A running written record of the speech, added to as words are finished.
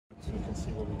we can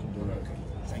see what we can do. Okay.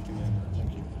 Thank you very much.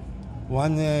 Thank you.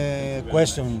 One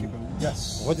question.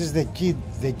 Yes. What is the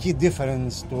key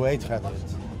difference to 800?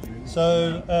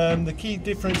 So the key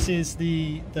difference is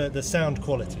the sound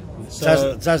quality.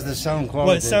 So, just the sound quality.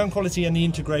 Well, it's sound quality and the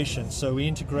integration. So we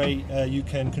integrate. You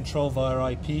can control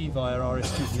via IP, via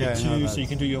RS232, so you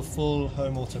can do your full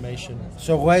home automation.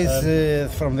 So why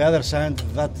is from the other side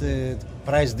that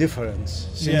price difference?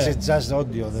 Since it's just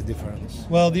audio, the difference.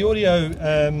 Well, the audio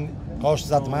costs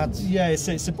that much. Yeah,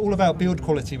 it's all about build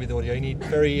quality with audio. You need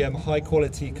very high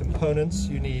quality components.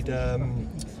 You need.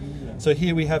 So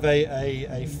here we have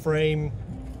a frame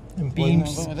and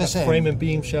beams, frame and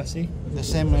beam chassis. The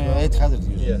same 800.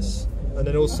 Yes, and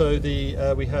then also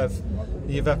we have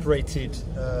the evaporated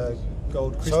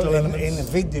gold crystal elements. In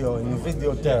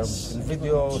video terms, in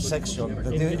video section,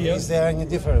 video? Is there any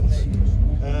difference?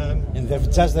 In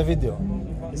just the video.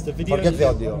 Is the video? Forget the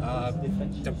audio.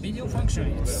 The video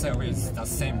function itself is the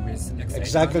same with X800.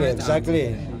 Exactly.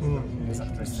 Exactly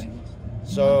the same.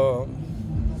 So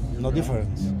no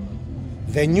difference.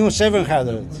 The new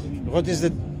 700, what is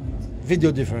the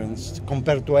video difference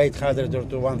compared to 800 or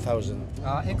to 1000?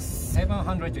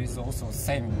 X700 is also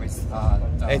same with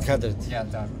the 800. Yeah,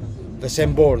 the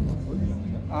same board.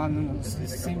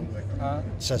 Same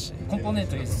Chassis.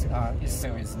 component is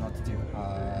itself is not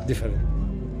Different.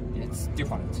 It's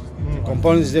different.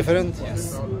 Component is different.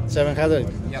 Yes.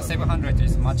 700. Yeah, 700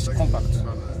 is much compact.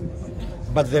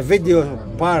 But the video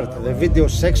part, the video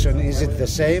section, is it the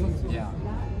same? Yeah.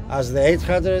 As the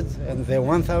 800 and the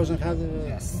 1000?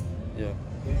 Yes. Yeah.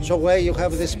 So why you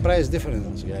have this price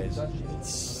difference, guys?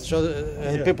 So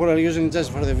people are using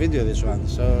just for the video this one.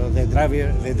 So they drive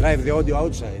the audio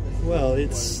outside. Well,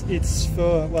 it's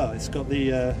got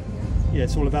the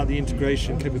it's all about the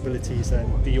integration capabilities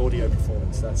and the audio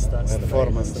performance. That's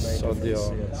performance the main audio.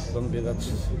 difference, yes. Don't be that.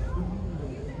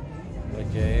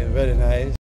 Okay, very nice.